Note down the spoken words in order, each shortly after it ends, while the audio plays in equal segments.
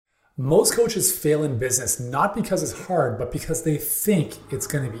Most coaches fail in business not because it's hard, but because they think it's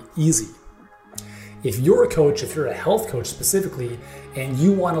going to be easy. If you're a coach, if you're a health coach specifically, and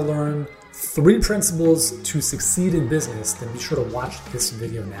you want to learn 3 principles to succeed in business, then be sure to watch this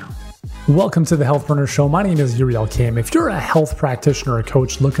video now. Welcome to the Healthpreneur Show. My name is Uriel Kim. If you're a health practitioner or a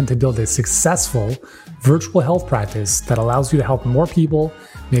coach looking to build a successful virtual health practice that allows you to help more people,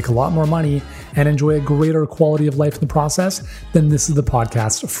 make a lot more money, and enjoy a greater quality of life in the process, then this is the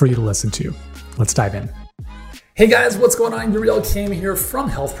podcast for you to listen to. Let's dive in. Hey guys, what's going on? Uriel Kim here from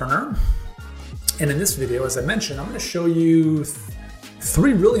Healthpreneur. And in this video, as I mentioned, I'm going to show you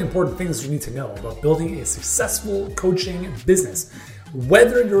 3 really important things you need to know about building a successful coaching business.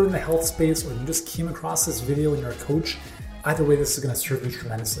 Whether you're in the health space or you just came across this video and you're a coach, either way, this is going to serve you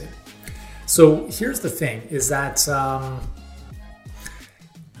tremendously. So here's the thing, is that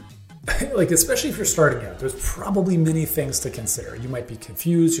especially if you're starting out, there's probably many things to consider. You might be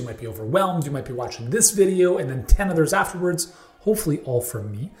confused, you might be overwhelmed, you might be watching this video and then 10 others afterwards, hopefully all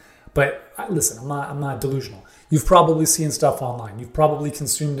from me. But listen, I'm not delusional. You've probably seen stuff online. You've probably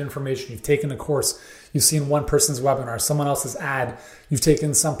consumed information. You've taken a course. You've seen one person's webinar, someone else's ad. You've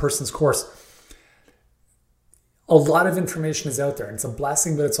taken some person's course. A lot of information is out there. And it's a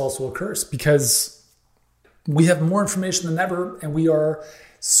blessing, but it's also a curse because we have more information than ever and we are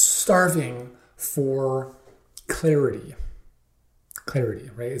starving for clarity. Clarity,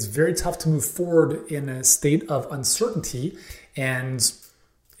 right? It's very tough to move forward in a state of uncertainty, and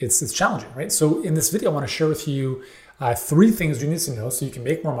it's challenging, right? So in this video, I want to share with you 3 things you need to know so you can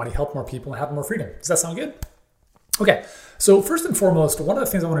make more money, help more people, and have more freedom. Does that sound good? Okay, so first and foremost, one of the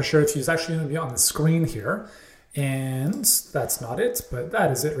things I want to share with you is actually going to be on the screen here. And that's not it, but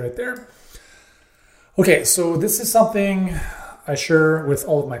that is it right there. Okay, so this is something I share with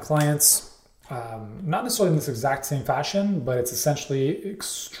all of my clients, not necessarily in this exact same fashion, but it's essentially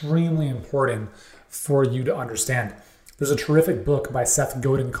extremely important for you to understand. There's a terrific book by Seth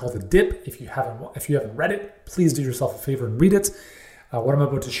Godin called The Dip. If you haven't read it, please do yourself a favor and read it. What I'm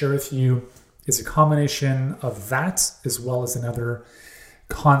about to share with you is a combination of that as well as another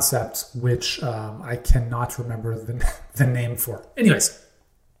concept which I cannot remember the name for. Anyways,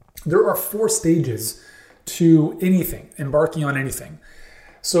 there are 4 stages to anything, embarking on anything.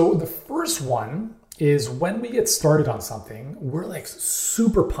 So the first one is when we get started on something, we're like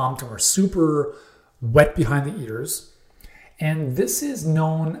super pumped and we're super wet behind the ears. And this is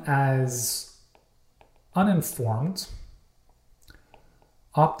known as uninformed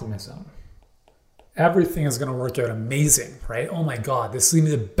optimism. Everything is going to work out amazing, right? Oh my God, this is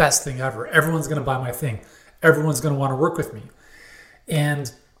going to be the best thing ever. Everyone's going to buy my thing. Everyone's going to want to work with me.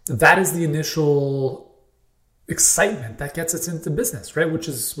 And that is the initial excitement that gets us into business, right? Which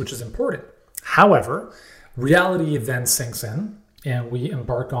is important. However, reality then sinks in and we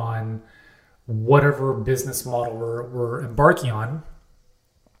embark on whatever business model we're embarking on.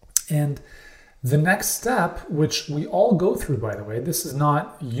 And the next step, which we all go through, by the way, this is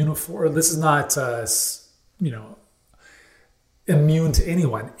not uniform. This is not, immune to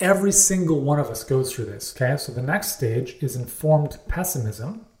anyone. Every single one of us goes through this. Okay. So the next stage is informed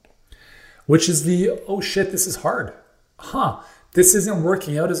pessimism, which is oh shit, this is hard. This isn't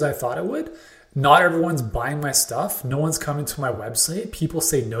working out as I thought it would. Not everyone's buying my stuff. No one's coming to my website. People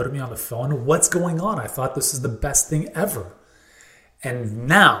say no to me on the phone. What's going on? I thought this is the best thing ever. And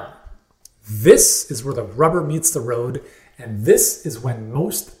now, this is where the rubber meets the road. And this is when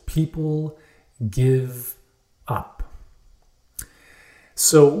most people give up.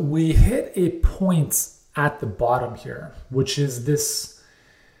 So we hit a point at the bottom here, which is this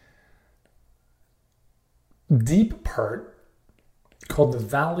deep part called the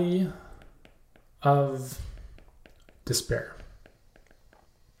Valley of Despair.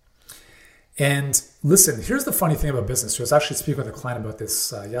 And listen, here's the funny thing about business. I was actually speaking with a client about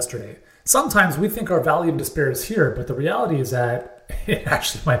this yesterday. Sometimes we think our Valley of Despair is here, but the reality is that it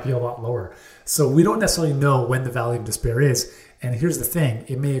actually might be a lot lower. So we don't necessarily know when the Valley of Despair is. And here's the thing,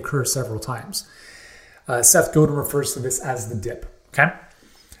 it may occur several times. Seth Godin refers to this as the dip, okay?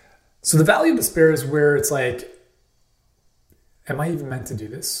 So the Valley of Despair is where it's like, am I even meant to do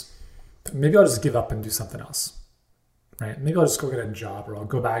this? Maybe I'll just give up and do something else, right? Maybe I'll just go get a job, or I'll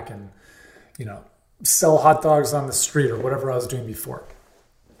go back and, sell hot dogs on the street or whatever I was doing before.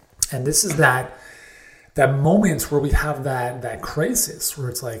 And this is that moment where we have that crisis where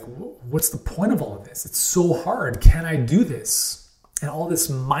it's like, what's the point of all of this? It's so hard. Can I do this? And all this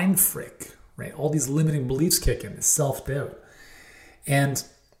mind frick, right? All these limiting beliefs kick in, this self-doubt. And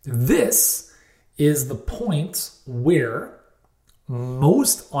this is the point where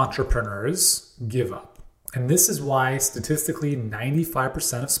most entrepreneurs give up. And this is why statistically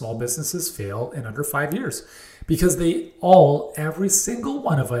 95% of small businesses fail in under 5 years, because every single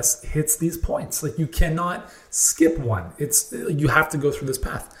one of us hits these points. Like, you cannot skip one. You have to go through this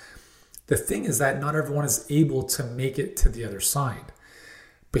path. The thing is that not everyone is able to make it to the other side.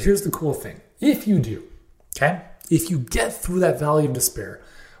 But here's the cool thing. If you do, okay, if you get through that valley of despair,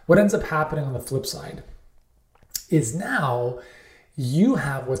 what ends up happening on the flip side is now you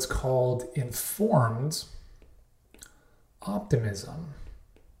have what's called informed optimism,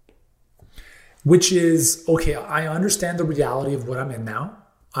 which is, okay, I understand the reality of what I'm in now.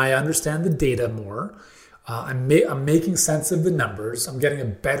 I understand the data more. I'm making sense of the numbers. I'm getting a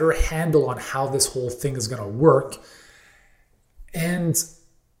better handle on how this whole thing is going to work. And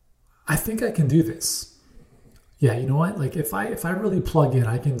I think I can do this. Yeah, you know what? Like, if I really plug in,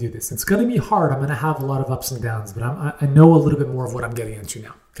 I can do this. It's going to be hard. I'm going to have a lot of ups and downs, but I know a little bit more of what I'm getting into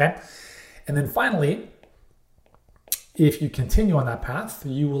now, okay? And then finally, if you continue on that path,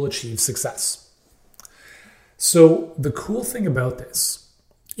 you will achieve success. So the cool thing about this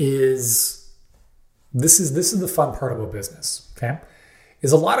is this is the fun part about business, okay?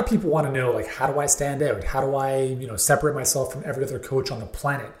 Is a lot of people want to know, like, how do I stand out? How do I, separate myself from every other coach on the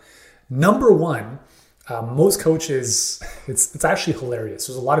planet? Number one, most coaches, it's actually hilarious.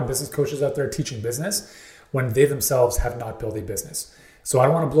 There's a lot of business coaches out there teaching business when they themselves have not built a business. So I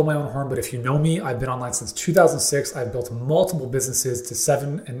don't want to blow my own horn, but if you know me, I've been online since 2006. I've built multiple businesses to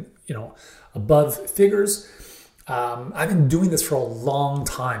 7 and above figures. I've been doing this for a long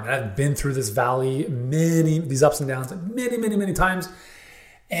time, and I've been through this valley, these ups and downs, many times.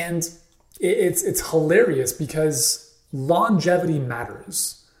 And it's hilarious because longevity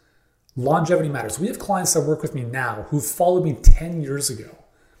matters. Longevity matters. We have clients that work with me now who followed me 10 years ago.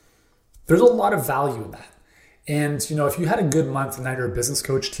 There's a lot of value in that. And, if you had a good month and now you're a business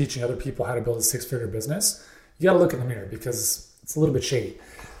coach teaching other people how to build a 6-figure business, you got to look in the mirror because it's a little bit shady.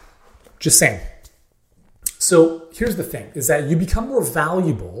 Just saying. So here's the thing, is that you become more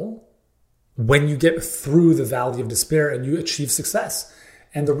valuable when you get through the valley of despair and you achieve success.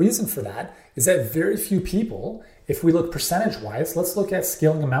 And the reason for that is that very few people, if we look percentage-wise, let's look at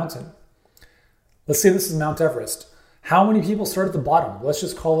scaling a mountain. Let's say this is Mount Everest. How many people start at the bottom? Let's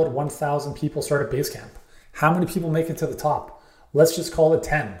just call it 1,000 people start at base camp. How many people make it to the top? Let's just call it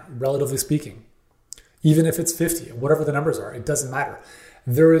 10, relatively speaking. Even if it's 50, whatever the numbers are, it doesn't matter.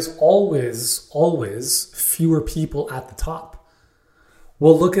 There is always fewer people at the top.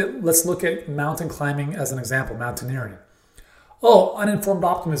 Let's look at mountain climbing as an example, mountaineering. Oh, uninformed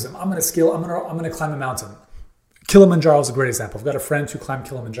optimism. I'm going to climb a mountain. Kilimanjaro is a great example. I've got a friend who climbed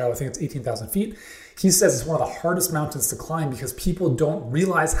Kilimanjaro. I think it's 18,000 feet. He says it's one of the hardest mountains to climb because people don't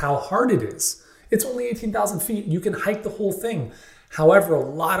realize how hard it is. It's only 18,000 feet. You can hike the whole thing. However, a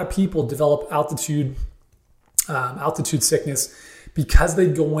lot of people develop altitude sickness because they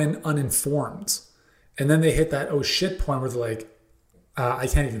go in uninformed. And then they hit that oh shit point where they're like, I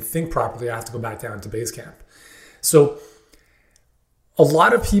can't even think properly. I have to go back down to base camp. So a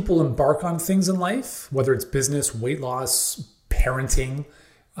lot of people embark on things in life, whether it's business, weight loss, parenting,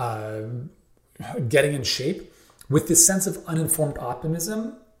 getting in shape, with this sense of uninformed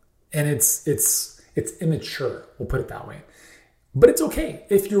optimism. And it's immature, we'll put it that way. But it's okay.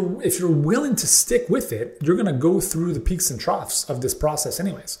 If you're willing to stick with it, you're going to go through the peaks and troughs of this process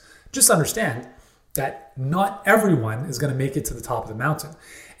anyways. Just understand that not everyone is going to make it to the top of the mountain.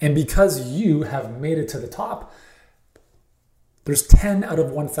 And because you have made it to the top, there's 10 out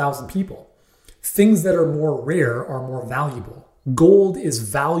of 1,000 people. Things that are more rare are more valuable. Gold is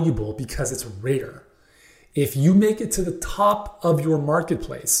valuable because it's rare. If you make it to the top of your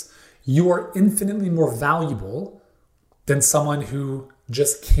marketplace, you are infinitely more valuable than someone who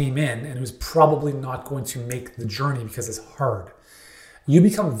just came in and who's probably not going to make the journey because it's hard. You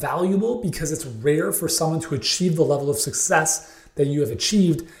become valuable because it's rare for someone to achieve the level of success that you have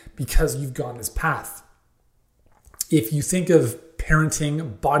achieved because you've gone this path. If you think of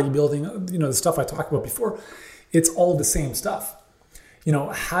parenting, bodybuilding, the stuff I talked about before, it's all the same stuff.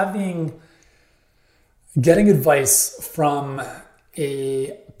 Getting advice from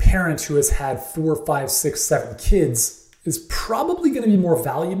a parent who has had 4, 5, 6, 7 kids is probably going to be more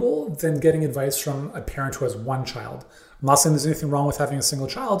valuable than getting advice from a parent who has 1 child. I'm not saying there's anything wrong with having a single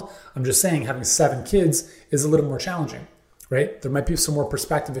child. I'm just saying having 7 kids is a little more challenging, right? There might be some more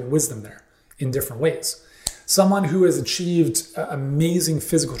perspective and wisdom there in different ways. Someone who has achieved amazing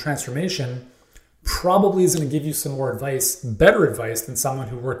physical transformation probably is going to give you some more advice, better advice than someone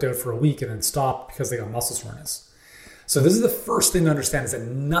who worked out for a week and then stopped because they got muscle soreness. So this is the first thing to understand, is that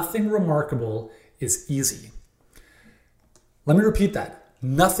nothing remarkable is easy. Let me repeat that.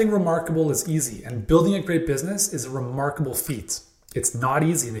 Nothing remarkable is easy, and building a great business is a remarkable feat. It's not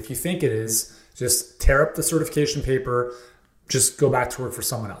easy, and if you think it is, just tear up the certification paper, just go back to work for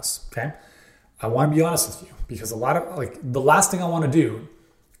someone else, okay? I want to be honest with you, because the last thing I want to do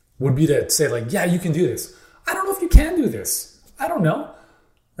would be to say yeah, you can do this. I don't know if you can do this. I don't know,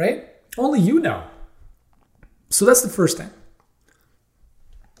 right? Only you know. So that's the first thing.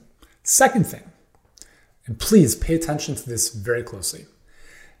 Second thing, and please pay attention to this very closely.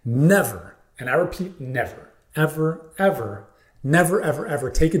 Never, and I repeat, never, ever, ever, never, ever, ever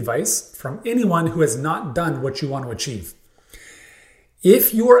take advice from anyone who has not done what you want to achieve.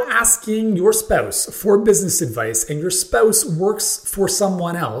 If you're asking your spouse for business advice and your spouse works for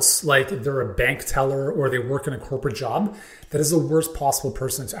someone else, like they're a bank teller or they work in a corporate job, that is the worst possible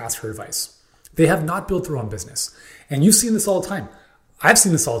person to ask for advice. They have not built their own business. And you've seen this all the time. I've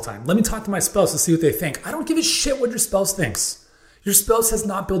seen this all the time. Let me talk to my spouse and see what they think. I don't give a shit what your spouse thinks. Your spouse has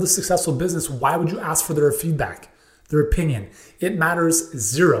not built a successful business. Why would you ask for their feedback, their opinion? It matters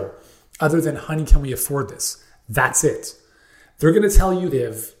zero, other than, honey, can we afford this? That's it. They're going to tell you they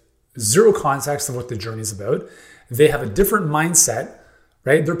have zero context of what the journey is about. They have a different mindset,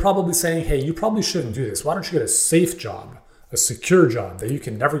 right? They're probably saying, hey, you probably shouldn't do this. Why don't you get a safe job, a secure job that you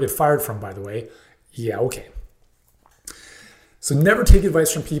can never get fired from, by the way? Yeah, okay. So never take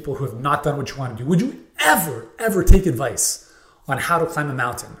advice from people who have not done what you want to do. Would you ever, ever take advice on how to climb a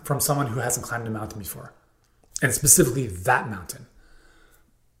mountain from someone who hasn't climbed a mountain before? And specifically that mountain?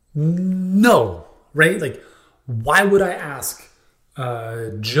 No, right? Why would I ask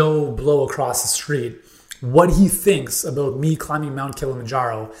Joe Blow across the street what he thinks about me climbing Mount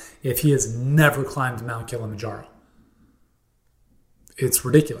Kilimanjaro if he has never climbed Mount Kilimanjaro? It's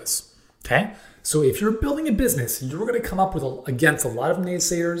ridiculous, okay? So if you're building a business, you're going to come up with against a lot of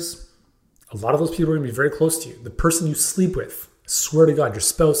naysayers. A lot of those people are going to be very close to you. The person you sleep with, I swear to God, your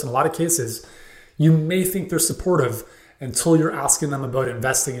spouse, in a lot of cases, you may think they're supportive until you're asking them about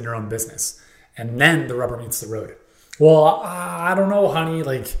investing in your own business. And then the rubber meets the road. Well, I don't know, honey.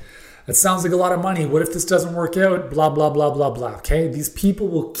 It sounds like a lot of money. What if this doesn't work out? Blah, blah, blah, blah, blah. Okay? These people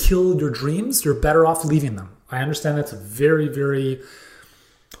will kill your dreams. You're better off leaving them. I understand that's a very, very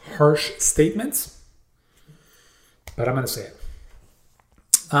harsh statement, but I'm going to say it.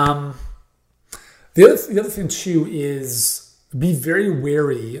 The other thing too is be very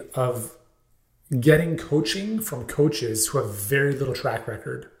wary of getting coaching from coaches who have very little track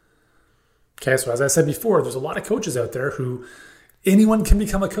record. Okay, so as I said before, there's a lot of coaches out there who anyone can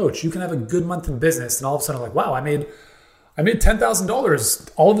become a coach. You can have a good month in business and all of a sudden wow, I made $10,000.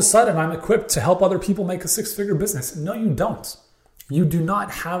 All of a sudden I'm equipped to help other people make a six-figure business. No, you don't. You do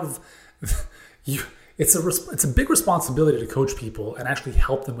not have it's a big responsibility to coach people and actually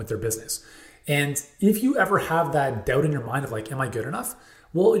help them with their business. And if you ever have that doubt in your mind of am I good enough?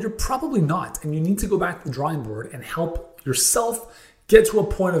 Well, you're probably not. And you need to go back to the drawing board and help yourself get to a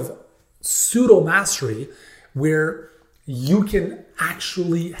point of pseudo mastery where you can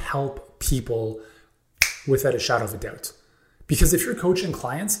actually help people without a shadow of a doubt. Because if you're coaching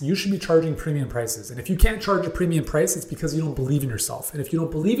clients, you should be charging premium prices. And if you can't charge a premium price, it's because you don't believe in yourself. And if you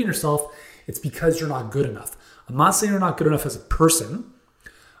don't believe in yourself, it's because you're not good enough. I'm not saying you're not good enough as a person.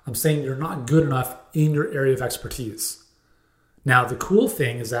 I'm saying you're not good enough in your area of expertise. Now, the cool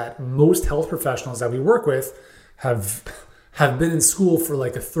thing is that most health professionals that we work with have been in school for a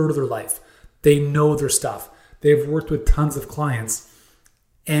third of their life. They know their stuff. They've worked with tons of clients.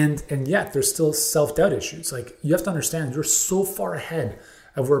 And yet there's still self-doubt issues. You have to understand you're so far ahead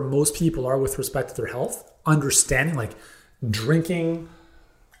of where most people are with respect to their health. Understanding drinking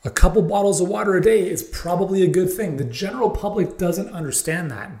a couple bottles of water a day is probably a good thing. The general public doesn't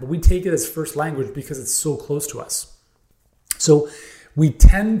understand that, but we take it as first language because it's so close to us. So we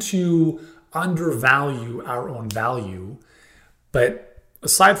tend to undervalue our own value. But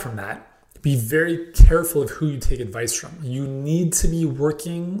aside from that, be very careful of who you take advice from. You need to be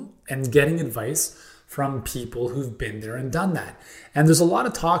working and getting advice from people who've been there and done that. And there's a lot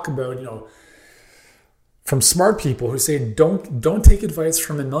of talk about, from smart people who say, don't take advice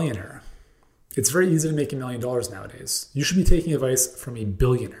from a millionaire. It's very easy to make $1 million nowadays. You should be taking advice from a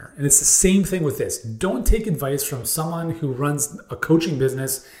billionaire. And it's the same thing with this. Don't take advice from someone who runs a coaching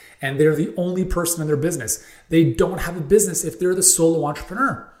business and they're the only person in their business. They don't have a business if they're the solo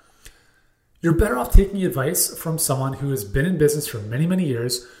entrepreneur. You're better off taking advice from someone who has been in business for many, many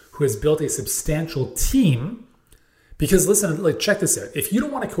years, who has built a substantial team. Because listen, check this out. If you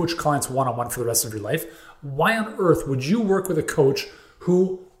don't want to coach clients one-on-one for the rest of your life, why on earth would you work with a coach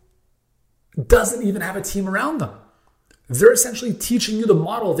who doesn't even have a team around them? They're essentially teaching you the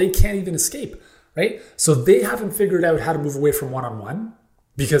model they can't even escape, right? So they haven't figured out how to move away from one-on-one.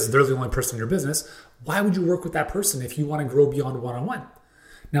 because they're the only person in your business. Why would you work with that person if you want to grow beyond one-on-one?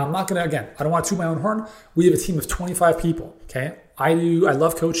 Now, I'm not going to, again, I don't want to toot my own horn. We have a team of 25 people, okay? I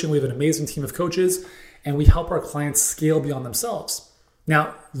love coaching. We have an amazing team of coaches, and we help our clients scale beyond themselves.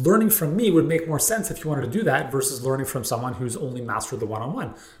 Now, learning from me would make more sense if you wanted to do that versus learning from someone who's only mastered the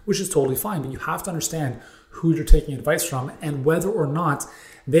one-on-one, which is totally fine. But you have to understand who you're taking advice from and whether or not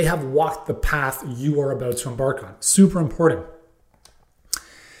they have walked the path you are about to embark on. Super important.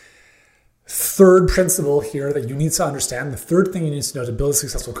 Third principle here that you need to understand, the third thing you need to know to build a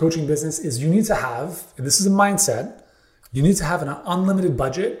successful coaching business is you need to have, and this is a mindset, you need to have an unlimited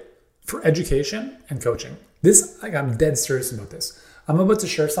budget for education and coaching. I'm dead serious about this. I'm about to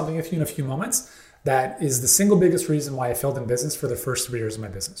share something with you in a few moments that is the single biggest reason why I failed in business for the first 3 years of my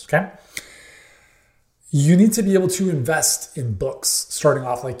business, okay? You need to be able to invest in books starting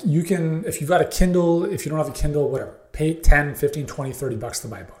off. Like you can, if you've got a Kindle, if you don't have a Kindle, whatever, pay 10, 15, 20, 30 bucks to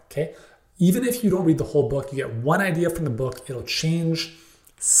buy a book, okay? Even if you don't read the whole book, you get one idea from the book, it'll change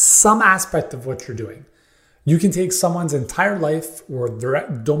some aspect of what you're doing. You can take someone's entire life or their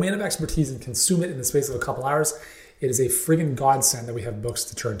domain of expertise and consume it in the space of a couple hours. It is a friggin' godsend that we have books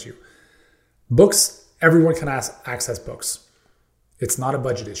to turn to. Books, everyone can access books. It's not a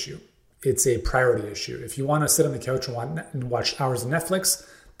budget issue. It's a priority issue. If you want to sit on the couch and watch hours of Netflix,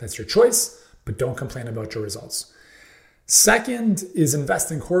 that's your choice, but don't complain about your results. Second is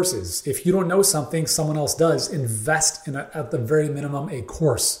invest in courses. If you don't know something, someone else does. Invest in, at the very minimum, a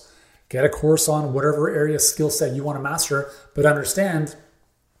course. Get a course on whatever area skill set you want to master, but understand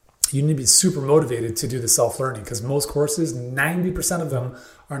you need to be super motivated to do the self-learning because most courses, 90% of them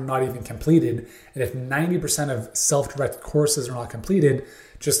are not even completed. And if 90% of self-directed courses are not completed,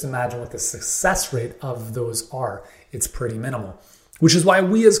 just imagine what the success rate of those are. It's pretty minimal, which is why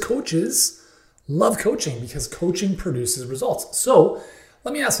we as coaches love coaching because coaching produces results. So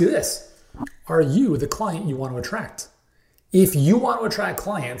let me ask you this. Are you the client you want to attract? If you want to attract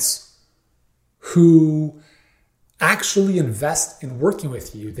clients who actually invest in working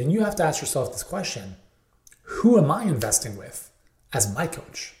with you, then you have to ask yourself this question. Who am I investing with as my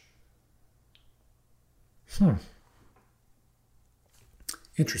coach?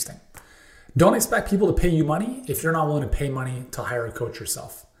 Interesting. Don't expect people to pay you money if you're not willing to pay money to hire a coach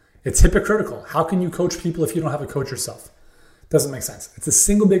yourself. It's hypocritical. How can you coach people if you don't have a coach yourself? Doesn't make sense. It's the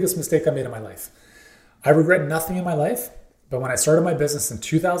single biggest mistake I made in my life. I regret nothing in my life, but when I started my business in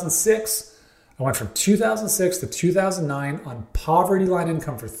 2006, I went from 2006 to 2009 on poverty line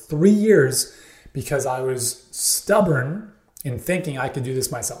income for 3 years because I was stubborn in thinking I could do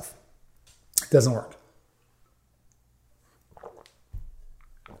this myself. It doesn't work.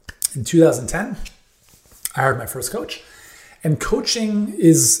 In 2010, I hired my first coach. And coaching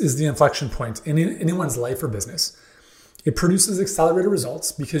is the inflection point in anyone's life or business. It produces accelerated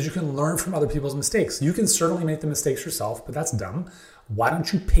results because you can learn from other people's mistakes. You can certainly make the mistakes yourself, but that's dumb. Why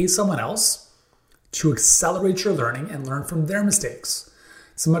don't you pay someone else to accelerate your learning and learn from their mistakes?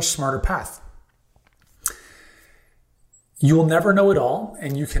 It's a much smarter path. You will never know it all,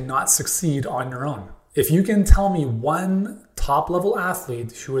 and you cannot succeed on your own. If you can tell me one top-level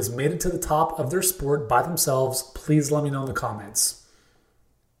athlete who has made it to the top of their sport by themselves, please let me know in the comments.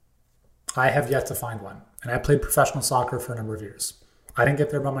 I have yet to find one, and I played professional soccer for a number of years. I didn't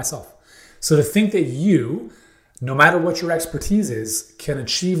get there by myself. So to think that you, no matter what your expertise is, can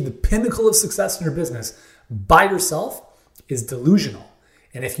achieve the pinnacle of success in your business by yourself is delusional.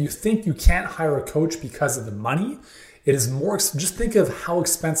 And if you think you can't hire a coach because of the money, it is more, just think of how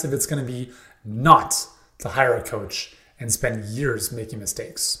expensive it's going to be not to hire a coach and spend years making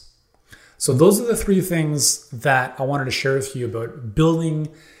mistakes. So those are the 3 things that I wanted to share with you about building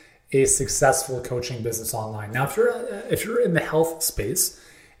a successful coaching business online. Now, if you're in the health space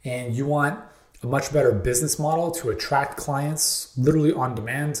and you want a much better business model to attract clients literally on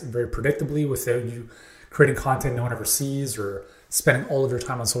demand, very predictably without you creating content no one ever sees or spending all of your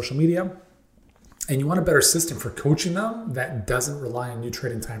time on social media, and you want a better system for coaching them that doesn't rely on you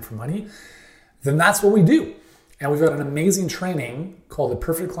trading time for money, then that's what we do. And we've got an amazing training called the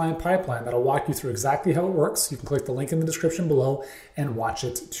Perfect Client Pipeline that'll walk you through exactly how it works. You can click the link in the description below and watch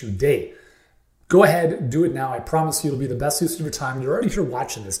it today. Go ahead, do it now. I promise you it'll be the best use of your time. You're already here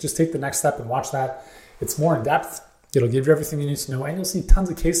watching this. Just take the next step and watch that. It's more in depth. It'll give you everything you need to know. And you'll see tons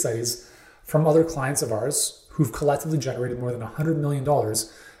of case studies from other clients of ours who've collectively generated more than $100 million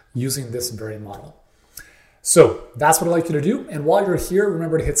using this very model. So that's what I'd like you to do. And while you're here,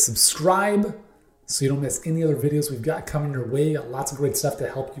 remember to hit subscribe so you don't miss any other videos we've got coming your way. Lots of great stuff to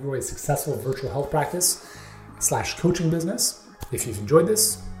help you grow a successful virtual health practice / coaching business. If you've enjoyed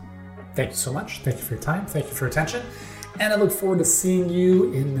this, thank you so much. Thank you for your time. Thank you for your attention. And I look forward to seeing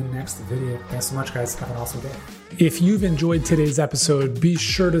you in the next video. Thanks so much, guys. Have an awesome day. If you've enjoyed today's episode, be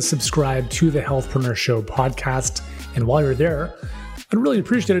sure to subscribe to the Healthpreneur Show podcast. And while you're there, I'd really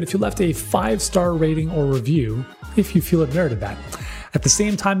appreciate it if you left a 5-star rating or review if you feel it merited that. At the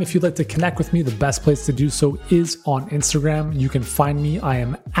same time, if you'd like to connect with me, the best place to do so is on Instagram. You can find me. I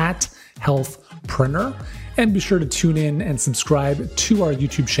am at Healthpreneur. And be sure to tune in and subscribe to our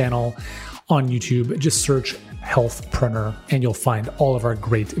YouTube channel on YouTube. Just search Healthpreneur and you'll find all of our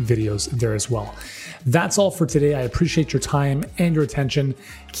great videos there as well. That's all for today. I appreciate your time and your attention.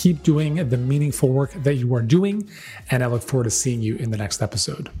 Keep doing the meaningful work that you are doing, and I look forward to seeing you in the next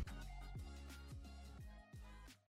episode.